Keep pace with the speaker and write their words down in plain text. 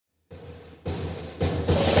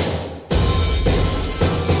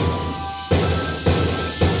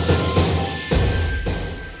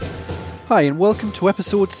Hi and welcome to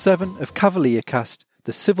episode 7 of Cavaliercast,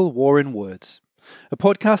 The Civil War in Words, a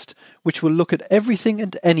podcast which will look at everything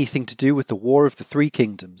and anything to do with the War of the Three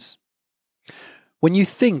Kingdoms. When you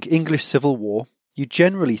think English Civil War, you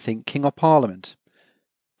generally think King or Parliament.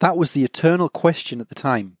 That was the eternal question at the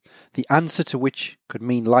time, the answer to which could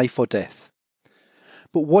mean life or death.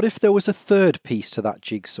 But what if there was a third piece to that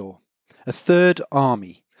jigsaw? A third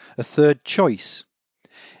army? A third choice?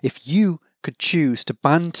 If you could choose to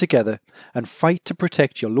band together and fight to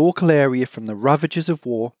protect your local area from the ravages of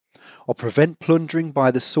war, or prevent plundering by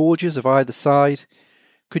the soldiers of either side,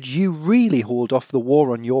 could you really hold off the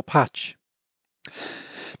war on your patch?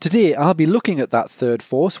 Today I'll be looking at that third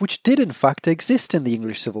force which did in fact exist in the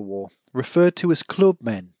English Civil War, referred to as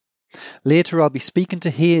clubmen. Later I'll be speaking to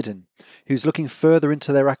Hayden, who's looking further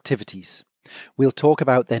into their activities. We'll talk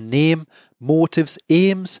about their name, motives,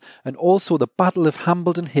 aims, and also the Battle of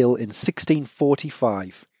Hambledon Hill in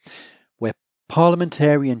 1645, where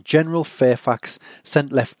Parliamentarian General Fairfax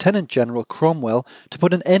sent Lieutenant General Cromwell to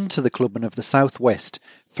put an end to the clubmen of the South West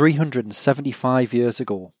 375 years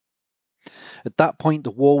ago. At that point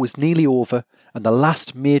the war was nearly over and the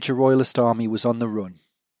last major royalist army was on the run.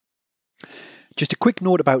 Just a quick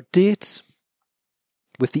note about dates.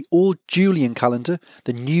 With the old Julian calendar,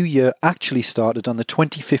 the new year actually started on the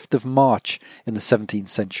 25th of March in the 17th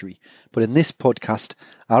century, but in this podcast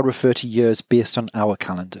I'll refer to years based on our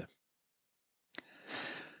calendar.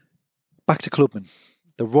 Back to clubmen.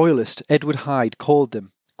 The royalist Edward Hyde called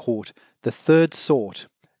them, quote, the third sort,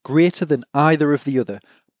 greater than either of the other,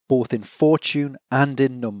 both in fortune and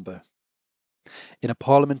in number. In a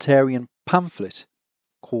parliamentarian pamphlet,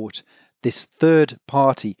 quote, this third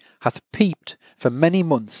party hath peeped for many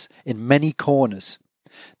months in many corners.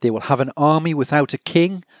 They will have an army without a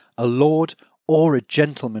king, a lord, or a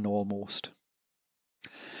gentleman almost.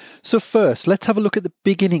 So first, let's have a look at the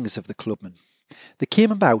beginnings of the clubmen. They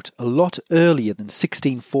came about a lot earlier than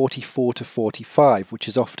 1644 to 45, which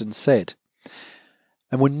is often said,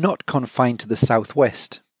 and were not confined to the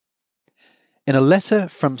southwest. In a letter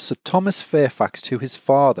from Sir Thomas Fairfax to his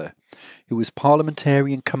father, who was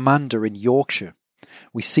parliamentarian commander in Yorkshire,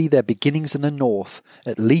 we see their beginnings in the north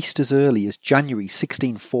at least as early as January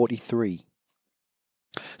 1643.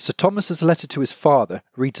 Sir Thomas's letter to his father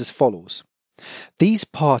reads as follows. These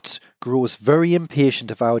parts grows very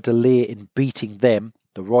impatient of our delay in beating them,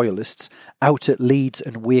 the royalists, out at Leeds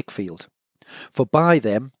and Wakefield. For by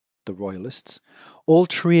them, the royalists, all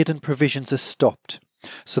trade and provisions are stopped,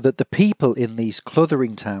 so that the people in these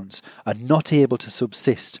cluthering towns are not able to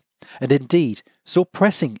subsist. And indeed, so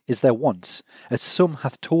pressing is their wants, as some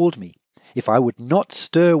hath told me, if I would not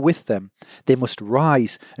stir with them, they must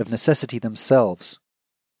rise of necessity themselves.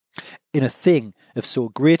 In a thing of so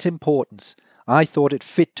great importance, I thought it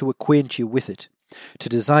fit to acquaint you with it, to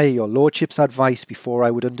desire your lordship's advice before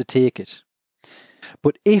I would undertake it.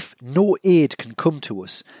 But if no aid can come to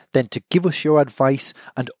us, then to give us your advice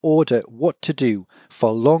and order what to do,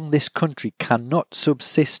 for long this country cannot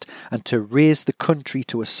subsist, and to raise the country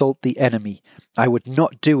to assault the enemy. I would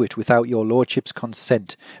not do it without your lordship's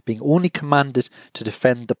consent, being only commanded to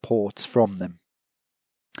defend the ports from them.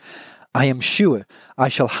 I am sure I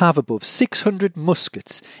shall have above 600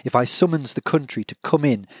 muskets if I summons the country to come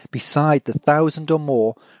in, beside the 1,000 or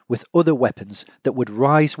more with other weapons that would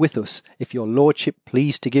rise with us if your lordship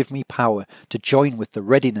pleased to give me power to join with the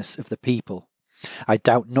readiness of the people. I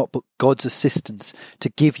doubt not but God's assistance to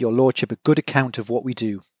give your lordship a good account of what we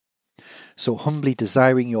do. So humbly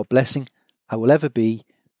desiring your blessing, I will ever be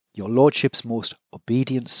your lordship's most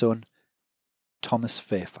obedient son, Thomas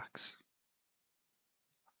Fairfax.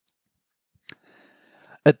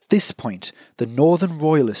 At this point, the northern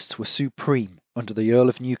royalists were supreme under the Earl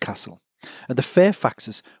of Newcastle, and the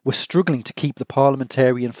Fairfaxes were struggling to keep the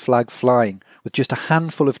parliamentarian flag flying, with just a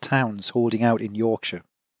handful of towns holding out in Yorkshire.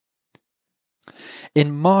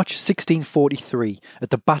 In March 1643,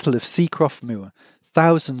 at the Battle of Seacroft Moor,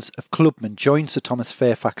 thousands of clubmen joined Sir Thomas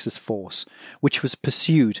Fairfax's force, which was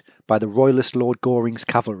pursued by the royalist Lord Goring's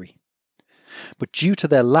cavalry. But due to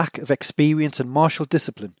their lack of experience and martial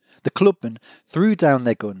discipline, the clubmen threw down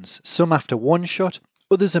their guns, some after one shot,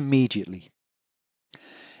 others immediately.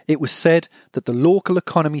 It was said that the local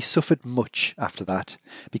economy suffered much after that,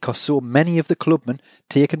 because so many of the clubmen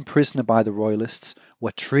taken prisoner by the royalists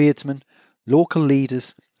were tradesmen, local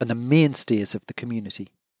leaders, and the mainstays of the community.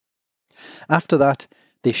 After that,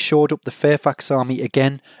 they shored up the Fairfax army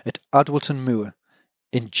again at Adwalton Moor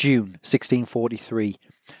in June 1643.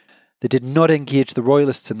 They did not engage the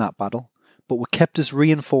royalists in that battle, but were kept as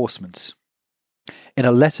reinforcements. In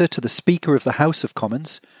a letter to the Speaker of the House of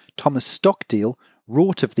Commons, Thomas Stockdale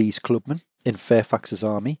wrote of these clubmen in Fairfax's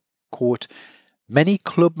army, quote, "Many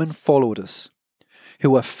clubmen followed us, who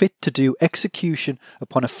were fit to do execution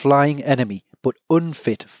upon a flying enemy, but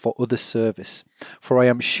unfit for other service, for I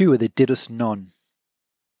am sure they did us none."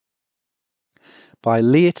 By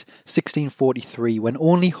late 1643, when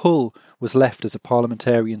only Hull was left as a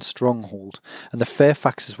parliamentarian stronghold and the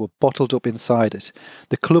Fairfaxes were bottled up inside it,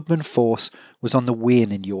 the clubman force was on the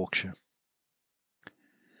wane in Yorkshire.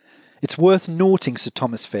 It's worth noting Sir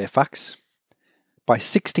Thomas Fairfax. By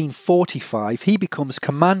 1645, he becomes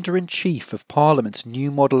Commander-in-Chief of Parliament's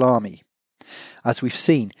new model army. As we've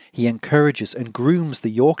seen, he encourages and grooms the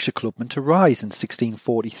Yorkshire clubmen to rise in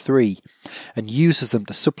 1643 and uses them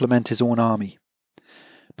to supplement his own army.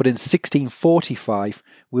 But in 1645,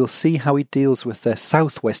 we'll see how he deals with their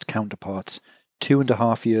southwest counterparts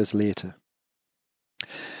 2.5 years later.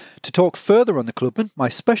 To talk further on the clubmen, my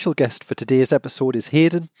special guest for today's episode is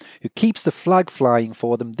Hayden, who keeps the flag flying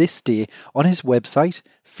for them this day on his website,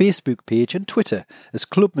 Facebook page and Twitter as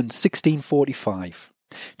Clubman1645.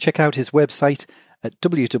 Check out his website at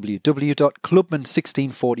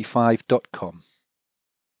www.clubman1645.com.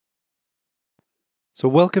 So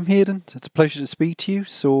welcome, Hayden. It's a pleasure to speak to you.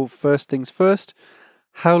 So first things first,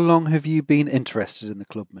 how long have you been interested in the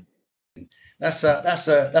clubmen? That's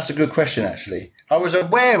a good question, actually. I was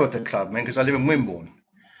aware of the clubmen because I live in Wimborne.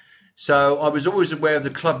 So I was always aware of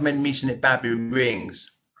the clubmen meeting at Babby Rings.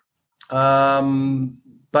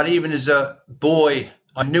 But even as a boy,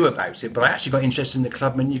 I knew about it, but I actually got interested in the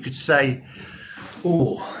clubmen, you could say,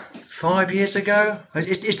 5 years ago.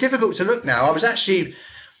 It's difficult to look now. I was actually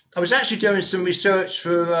doing some research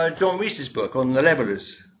for John Reese's book on the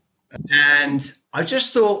Levellers. And I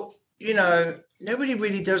just thought, nobody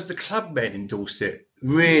really does the clubmen in Dorset,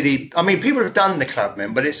 really. I mean, people have done the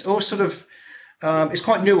clubmen, but it's all sort of, it's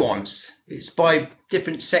quite nuanced. It's by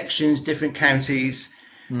different sections, different counties,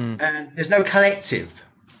 and there's no collective.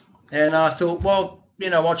 And I thought, well,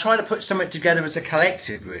 I'll try to put something together as a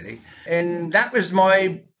collective, really. And that was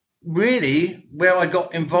where I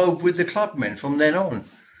got involved with the clubmen from then on.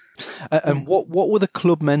 And what were the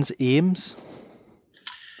clubmen's aims?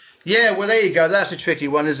 Yeah, well, there you go. That's a tricky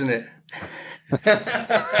one, isn't it?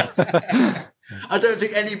 I don't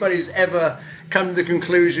think anybody's ever come to the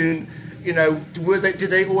conclusion, did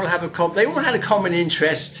they all have they all had a common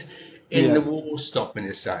interest in the war stopping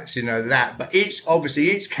as such, that. But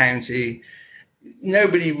each county,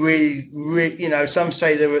 nobody really, some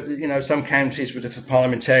say there were, some counties were for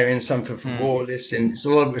parliamentarians, some for royalists, and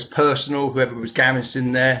so a lot of it was personal, whoever was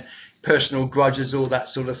garrison there, personal grudges, all that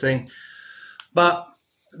sort of thing. But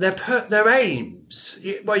their aims,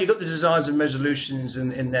 well, you've got the desires and resolutions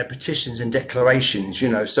in their petitions and declarations,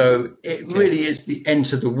 so it really is the end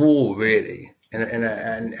to the war, really,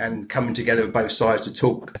 and coming together with both sides to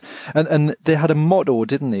talk. And they had a motto,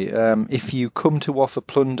 didn't they? If you come to offer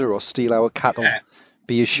plunder or steal our cattle,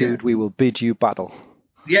 be assured we will bid you battle.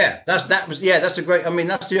 Yeah, that's a great. I mean,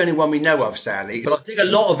 that's the only one we know of, sadly. But I think a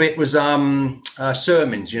lot of it was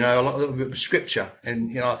sermons. A lot of it was scripture,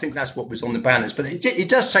 and I think that's what was on the banners. But it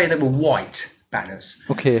does say they were white banners.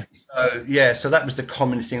 Okay. So that was the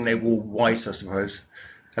common thing. They wore white, I suppose,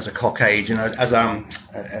 as a cockade. As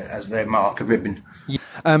their mark, a ribbon. Yeah.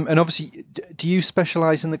 And obviously, do you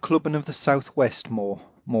specialise in the clubmen of the southwest more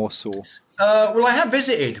so? Well, I have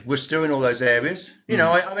visited Worcester and all those areas.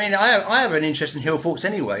 I have an interest in hill forts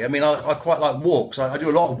anyway. I mean, I quite like walks. I do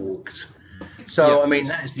a lot of walks. So,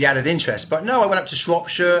 that is the added interest. But no, I went up to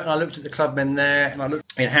Shropshire and I looked at the clubmen there, and I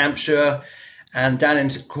looked in Hampshire and down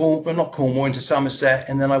into into Somerset.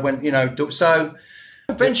 And then I went, so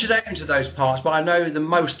I ventured out into those parts, but I know the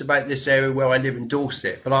most about this area where I live in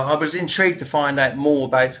Dorset. But I was intrigued to find out more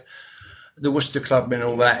about the Worcester clubmen and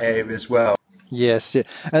all that area as well. Yes, yeah.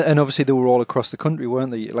 And obviously they were all across the country,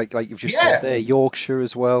 weren't they? Like you've just said there, Yorkshire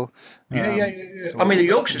as well. Yeah. So the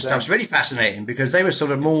Yorkshire stuff's really fascinating because they were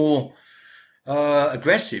sort of more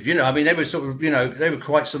aggressive, they were sort of, they were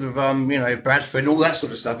quite sort of, Bradford and all that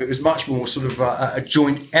sort of stuff. It was much more sort of a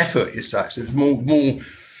joint effort as such. There was more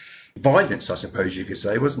violence, I suppose you could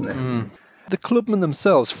say, wasn't there? The clubmen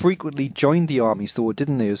themselves frequently joined the armies, though,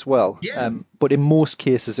 didn't they, as well? Yeah. But in most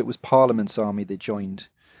cases, it was Parliament's army they joined.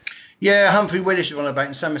 Yeah, Humphrey Willis you're on about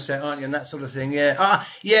in Somerset, aren't you, and that sort of thing. Yeah,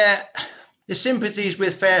 the sympathies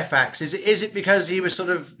with Fairfax. Is it because he was sort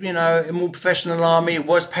of, a more professional army? It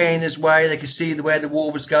was paying his way. They could see where the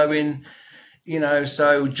war was going.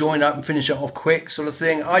 So join up and finish it off quick, sort of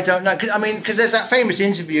thing. I don't know, because there's that famous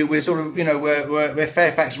interview where sort of, where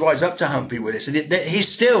Fairfax rides up to Humphrey Willis, and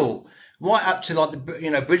he's still right up to like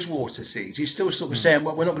the Bridgewater siege. He's still sort of saying,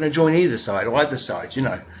 well, we're not going to join either side or either side,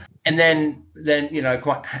 And then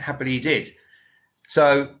quite happily he did.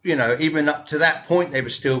 So, you know, even up to that point, they were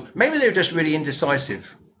still, maybe they were just really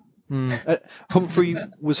indecisive.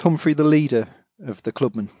 Was Humphrey the leader of the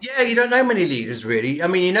clubmen? Yeah, you don't know many leaders, really. I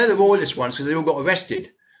mean, you know the royalist ones because they all got arrested.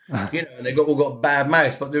 You know, and they all got bad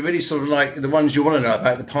mouth, but they're really sort of like the ones you want to know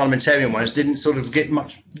about. The parliamentarian ones didn't sort of get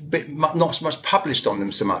not so much published on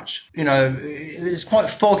them so much. You know, it's quite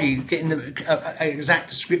foggy getting the exact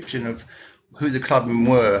description of who the clubmen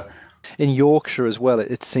were. In Yorkshire as well,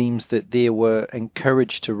 it seems that they were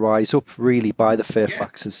encouraged to rise up really by the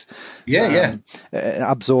Fairfaxes.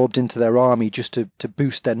 Absorbed into their army just to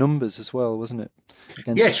boost their numbers as well, wasn't it?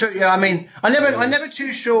 Yeah, true. Yeah, I mean, I'm never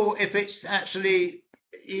too sure if it's actually.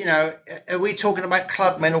 You know, are we talking about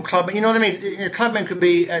clubmen or clubmen? You know what I mean? You know, clubmen could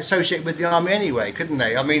be associated with the army anyway, couldn't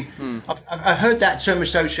they? I mean, I've heard that term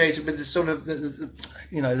associated with the sort of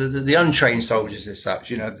the untrained soldiers as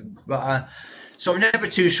such. You know, but so I'm never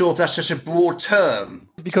too sure if that's just a broad term.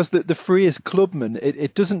 Because the phrase clubman,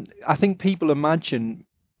 it doesn't. I think people imagine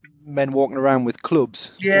men walking around with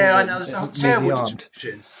clubs. Yeah, I know. That's a terrible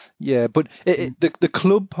description. Yeah, but the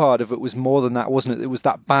club part of it was more than that, wasn't it? It was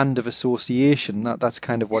that band of association. That's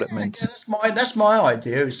kind of what it meant. Yeah, that's my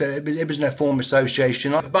idea. It was no form of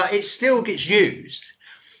association, but it still gets used.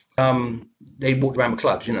 They walked around with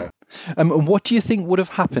clubs, you know. And what do you think would have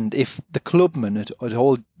happened if the clubmen had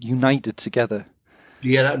all united together?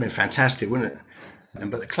 Yeah, that would have been fantastic, wouldn't it?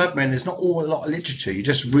 But the clubmen, there's not a lot of literature. You're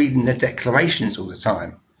just reading their declarations all the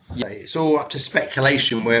time. Yeah. It's all up to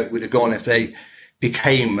speculation where it would have gone if they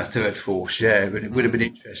became a third force, but it would have been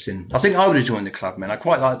interesting. I think I would have joined the clubmen. I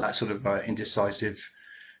quite like that sort of indecisive,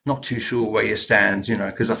 not too sure where you stand, you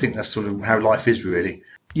know, because I think that's sort of how life is really.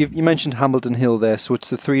 You mentioned Hambledon Hill there, so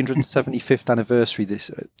it's the 375th anniversary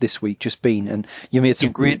this week, just been, and you made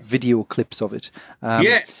some great video clips of it.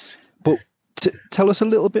 Yes. But tell us a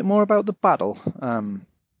little bit more about the battle. That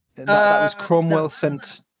was Cromwell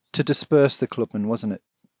sent to disperse the clubmen, wasn't it?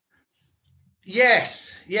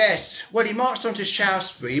 Yes. Well, he marched on to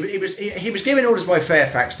Shaftesbury. He was given orders by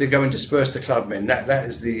Fairfax to go and disperse the clubmen. That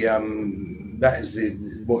is the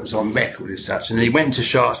what was on record as such. And he went to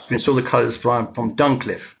Shaftesbury and saw the colours flying from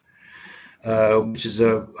Duncliffe, which is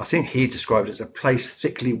I think he described it as a place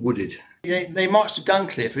thickly wooded. They marched to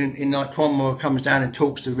Duncliffe, and like Cromwell comes down and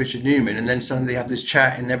talks to Richard Newman, and then suddenly they have this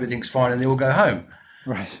chat and everything's fine, and they all go home.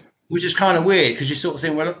 Right. Which is kind of weird because you sort of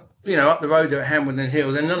think, well, you know, up the road there at Hambledon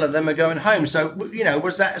Hill, then none of them are going home. So, you know,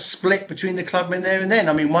 was that a split between the clubmen there and then?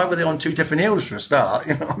 I mean, why were they on two different hills for a start?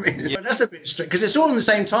 You know what I mean? Yeah. But that's a bit strict because it's all on the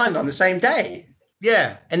same time on the same day.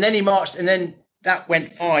 Yeah. And then he marched, and then that went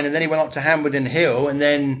fine. And then he went up to Hambledon Hill, and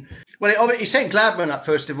then, well, he sent Gladman up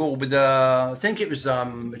first of all with, I think it was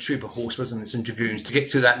a troop of horse, wasn't it? Some dragoons to get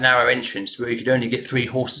through that narrow entrance where you could only get 3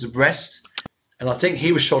 horses abreast. And I think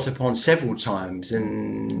he was shot upon several times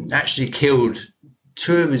and actually killed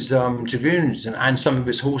 2 of his dragoons and some of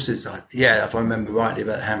his horses. If I remember rightly,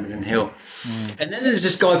 about Hambledon Hill. And then there's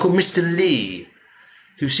this guy called Mr. Lee,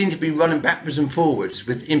 who seemed to be running backwards and forwards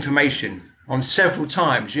with information on several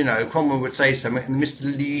times. You know, Cromwell would say something, and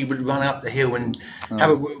Mr. Lee would run up the hill and have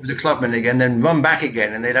a word with the clubmen again, then run back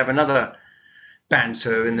again, and they'd have another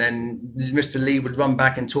banter, and then Mr. Lee would run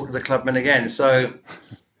back and talk to the clubmen again. So,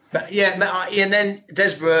 and then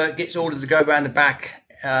Desborough gets ordered to go around the back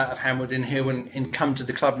of Hambledon Hill and come to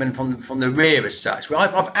the clubmen from the rear as such. Well,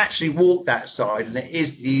 I've actually walked that side, and it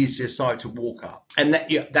is the easiest side to walk up. And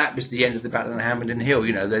that was the end of the battle on Hambledon Hill.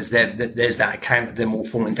 You know, there's that account of them all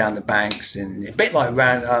falling down the banks, and a bit like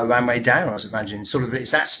Ranway Down, I was imagining. Sort of,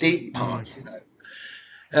 it's that steep part, you know.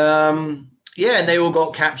 And they all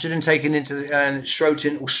got captured and taken into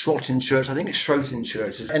Shroton Church. I think it's Shroton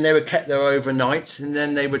Church. And they were kept there overnight, and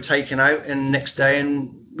then they were taken out and next day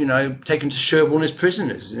and, you know, taken to Sherborne as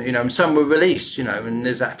prisoners. You know, and some were released, you know, and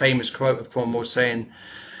there's that famous quote of Cromwell saying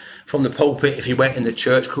from the pulpit, if he went in the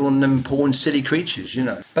church, calling them poor and silly creatures, you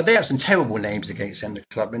know. But they have some terrible names against them, the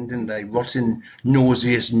clubmen, didn't they? Rotten,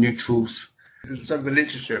 nauseous, neutrals. Some of the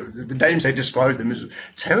literature, the names they described them as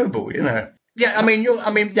terrible, you know. Yeah, I mean,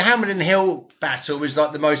 the Hambledon Hill battle was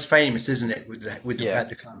like the most famous, isn't it, with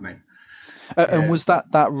the clubmen? And was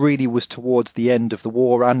that really was towards the end of the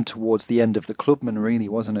war and towards the end of the clubmen, really,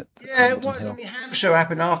 wasn't it? Yeah, it was. I mean, Hampshire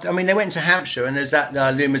happened after. I mean, they went to Hampshire, and there's that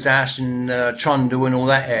Loomis Ash and Trundle and all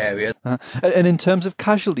that area. And in terms of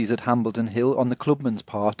casualties at Hambledon Hill on the clubmen's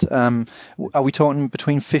part, are we talking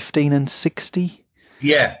between 15 and 60?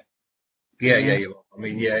 Yeah. I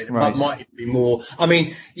mean, it might be more. I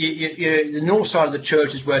mean, the north side of the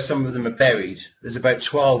church is where some of them are buried. There's about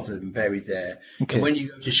 12 of them buried there. Okay. And when you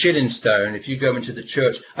go to Shillingstone, if you go into the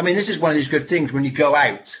church, I mean, this is one of these good things when you go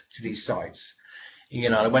out to these sites.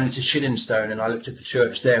 I went into Shillingstone and I looked at the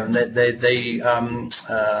church there, and they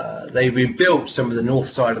rebuilt some of the north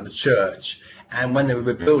side of the church. And when they were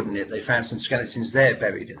rebuilding it, they found some skeletons there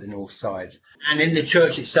buried at the north side. And in the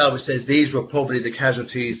church itself, it says these were probably the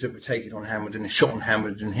casualties that were taken on Hambledon and shot on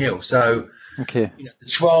Hambledon Hill. So, okay, the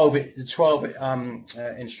 12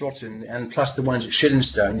 in Stratton, and plus the ones at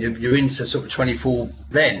Shillingstone, you're into sort of 24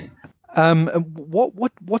 then.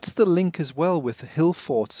 What's the link as well with hill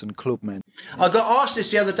forts and clubmen? I got asked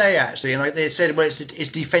this the other day actually, and they said, well, it's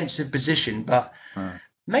defensive position, but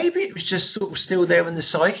maybe it was just sort of still there in the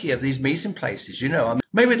psyche of these meeting places.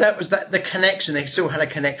 Maybe that was the connection. They still had a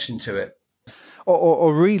connection to it.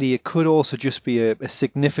 Or really, it could also just be a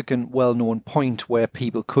significant, well-known point where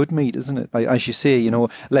people could meet, isn't it? Like, as you say,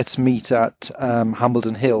 let's meet at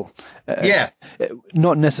Hambledon Hill.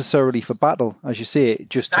 Not necessarily for battle, as you say,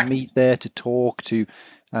 just to meet there, to talk, to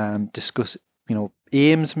discuss,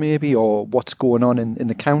 aims maybe, or what's going on in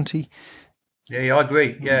the county. Yeah, I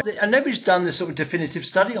agree. Yeah, and nobody's done this sort of definitive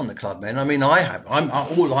study on the clubmen. I mean, I have.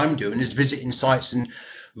 All I'm doing is visiting sites and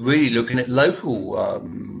really looking at local.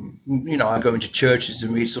 I go into churches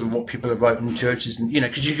and read sort of what people have written in churches, and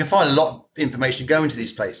because you can find a lot of information going to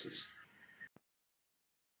these places.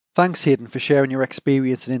 Thanks, Hayden, for sharing your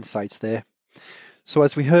experience and insights there. So,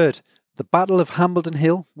 as we heard, the Battle of Hambledon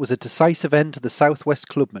Hill was a decisive end to the South West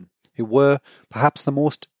clubmen, who were perhaps the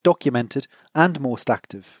most documented and most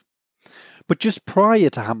active. But just prior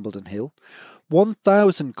to Hambledon Hill,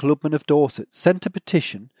 1,000 clubmen of Dorset sent a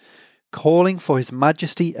petition calling for His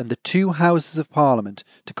Majesty and the two Houses of Parliament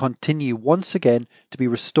to continue once again to be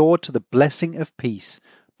restored to the blessing of peace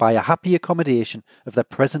by a happy accommodation of their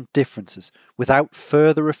present differences without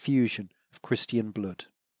further effusion of Christian blood.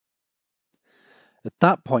 At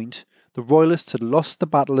that point, the Royalists had lost the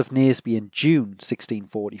Battle of Naseby in June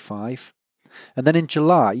 1645, and then in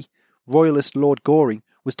July, Royalist Lord Goring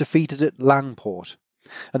was defeated at Langport,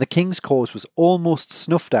 and the King's cause was almost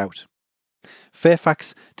snuffed out.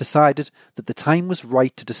 Fairfax decided that the time was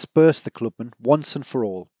right to disperse the clubmen once and for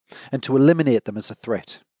all, and to eliminate them as a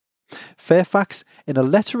threat. Fairfax, in a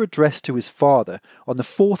letter addressed to his father on the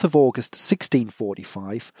 4th of August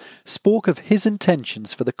 1645, spoke of his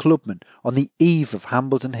intentions for the clubmen on the eve of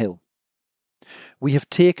Hambledon Hill. We have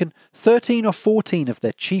taken 13 or 14 of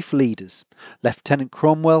their chief leaders. Lieutenant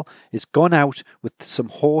Cromwell is gone out with some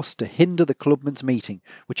horse to hinder the clubmen's meeting,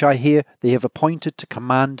 which I hear they have appointed to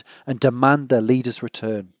command and demand their leader's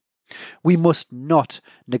return. We must not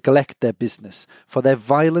neglect their business, for their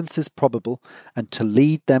violence is probable, and to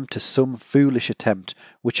lead them to some foolish attempt,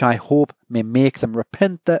 which I hope may make them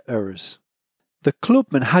repent their errors. The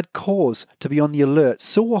clubmen had cause to be on the alert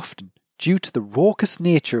so often, due to the raucous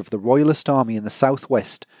nature of the Royalist army in the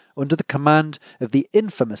south-west, under the command of the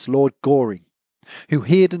infamous Lord Goring, who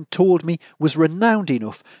Hayden told me was renowned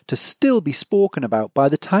enough to still be spoken about by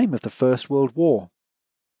the time of the First World War.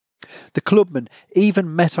 The clubmen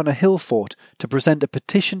even met on a hill fort to present a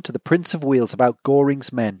petition to the Prince of Wales about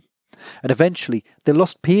Goring's men, and eventually they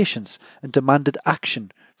lost patience and demanded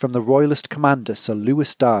action from the Royalist commander Sir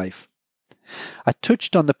Lewis Dive. I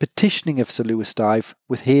touched on the petitioning of Sir Lewis Dive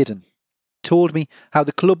with Hayden. Told me how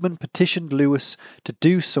the clubmen petitioned Lewis to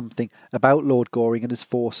do something about Lord Goring and his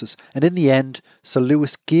forces, and in the end Sir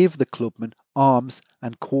Lewis gave the clubmen arms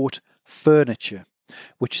and, quote, furniture,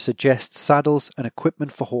 which suggests saddles and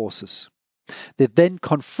equipment for horses. They then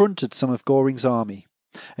confronted some of Goring's army,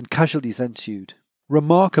 and casualties ensued.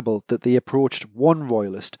 Remarkable that they approached one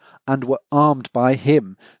royalist and were armed by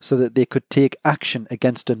him so that they could take action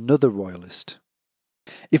against another royalist.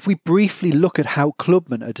 If we briefly look at how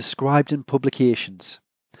clubmen are described in publications,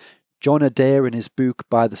 John Adair in his book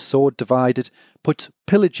By the Sword Divided put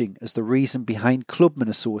pillaging as the reason behind clubmen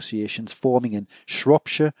associations forming in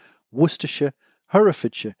Shropshire, Worcestershire,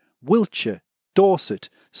 Herefordshire, Wiltshire, Dorset,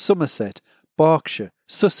 Somerset, Berkshire,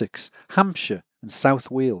 Sussex, Hampshire and South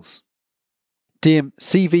Wales. Dame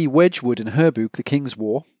C.V. Wedgwood in her book The King's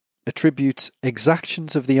War attributes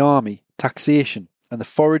exactions of the army, taxation and the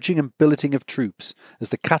foraging and billeting of troops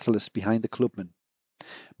as the catalyst behind the clubmen.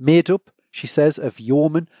 Made up, she says, of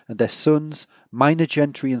yeomen and their sons, minor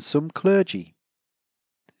gentry and some clergy.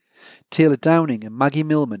 Taylor Downing and Maggie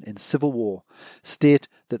Milman in Civil War state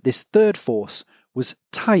that this third force was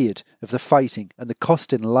tired of the fighting and the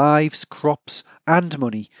cost in lives, crops and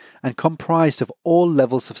money, and comprised of all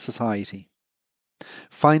levels of society.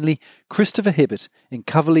 Finally, Christopher Hibbert in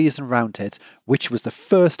Cavaliers and Roundheads, which was the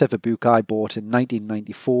first ever book I bought in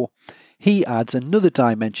 1994, he adds another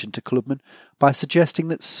dimension to clubmen by suggesting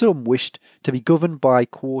that some wished to be governed by,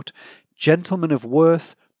 quote, gentlemen of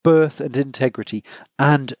worth, birth and integrity,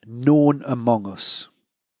 and known among us.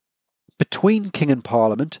 Between king and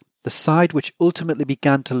parliament, the side which ultimately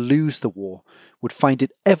began to lose the war would find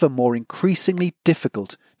it ever more increasingly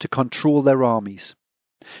difficult to control their armies,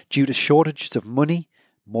 due to shortages of money,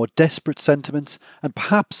 more desperate sentiments, and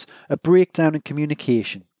perhaps a breakdown in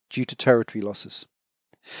communication due to territory losses.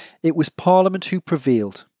 It was Parliament who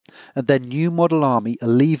prevailed, and their new model army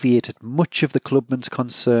alleviated much of the clubmen's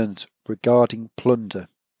concerns regarding plunder.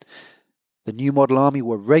 The new model army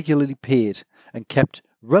were regularly paid and kept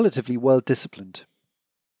relatively well disciplined.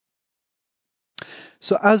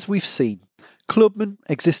 So as we've seen, clubmen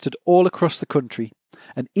existed all across the country,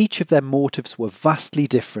 and each of their motives were vastly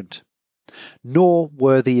different. Nor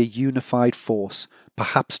were they a unified force,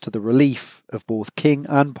 perhaps to the relief of both king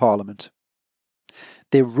and parliament.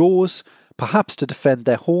 They rose perhaps to defend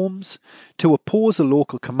their homes, to oppose a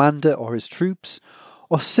local commander or his troops,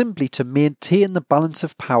 or simply to maintain the balance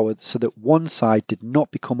of power so that one side did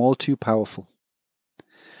not become all too powerful.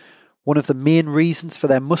 One of the main reasons for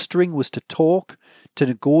their mustering was to talk, to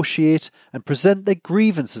negotiate and present their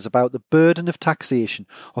grievances about the burden of taxation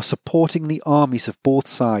or supporting the armies of both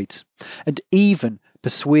sides, and even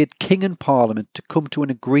persuade king and parliament to come to an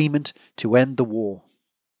agreement to end the war.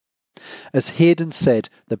 As Hayden said,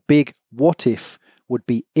 the big what if would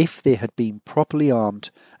be if they had been properly armed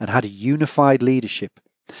and had a unified leadership.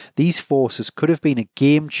 These forces could have been a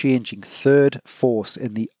game-changing third force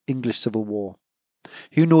in the English Civil War.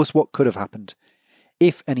 Who knows what could have happened,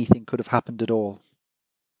 if anything could have happened at all.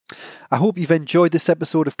 I hope you've enjoyed this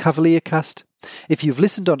episode of Cavaliercast. If you've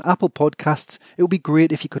listened on Apple Podcasts, it would be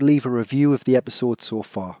great if you could leave a review of the episode so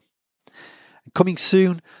far. And coming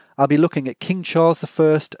soon, I'll be looking at King Charles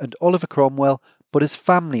I and Oliver Cromwell, but as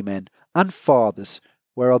family men and fathers,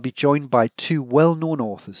 where I'll be joined by two well-known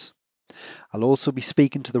authors. I'll also be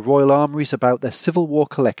speaking to the Royal Armouries about their Civil War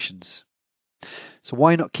collections. So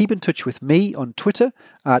why not keep in touch with me on Twitter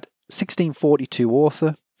at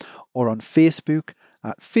 1642author or on Facebook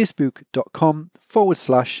at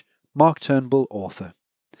facebook.com/Mark Turnbull author.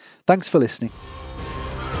 Thanks for listening.